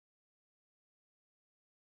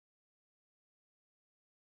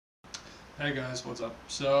Hey guys, what's up?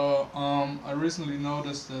 So, I recently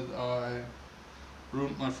noticed that I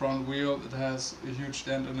ruined my front wheel. It has a huge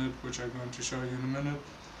dent in it, which I'm going to show you in a minute.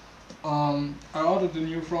 I ordered a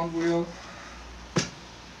new front wheel.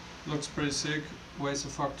 Looks pretty sick, weighs a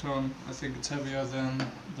fuck ton. I think it's heavier than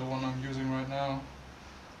the one I'm using right now.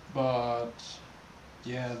 But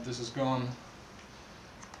yeah, this is gone.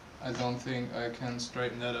 I don't think I can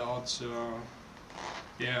straighten that out, so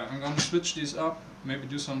yeah, I'm gonna switch these up, maybe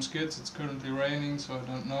do some skids. It's currently raining, so I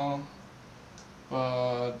don't know.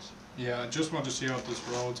 But yeah, I just want to see how this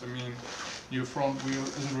rolls. I mean, new front wheel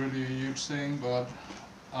isn't really a huge thing, but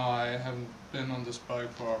I haven't been on this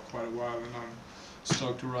bike for quite a while and I'm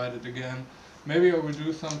stoked to ride it again. Maybe I will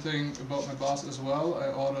do something about my bars as well. I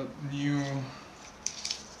ordered new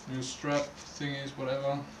strap thingies,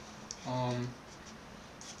 whatever.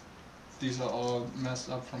 These are all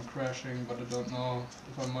messed up from crashing, but I don't know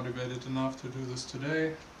if I'm motivated enough to do this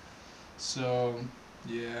today. So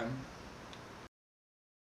yeah,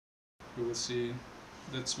 we will see.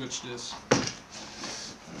 Let's switch this.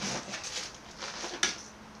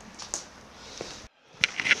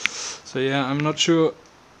 So yeah, I'm not sure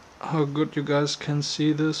how good you guys can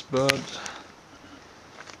see this, but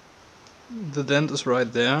the dent is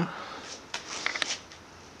right there.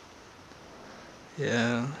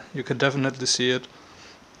 Yeah, you can definitely see it.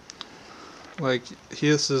 Like,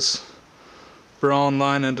 here's this brown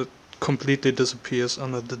line and it completely disappears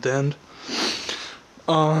under the dent.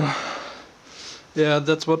 Yeah,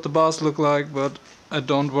 that's what the bars look like, but I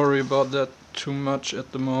don't worry about that too much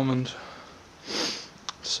at the moment.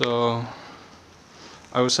 So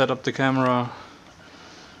I will set up the camera,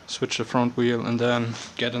 switch the front wheel and then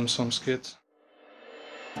get in some skids.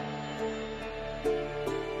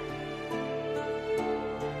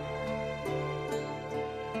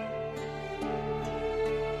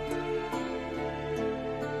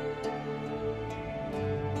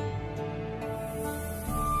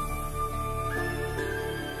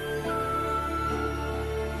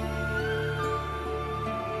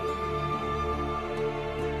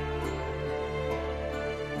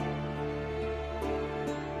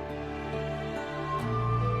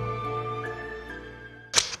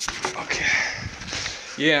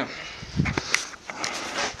 Yeah,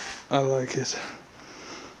 I like it.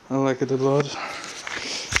 I like it a lot.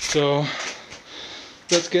 So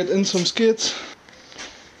let's get in some skids.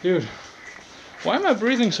 Dude, why am I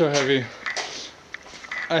breathing so heavy?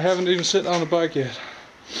 I haven't even sit on the bike yet.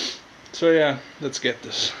 So yeah, let's get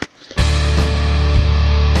this.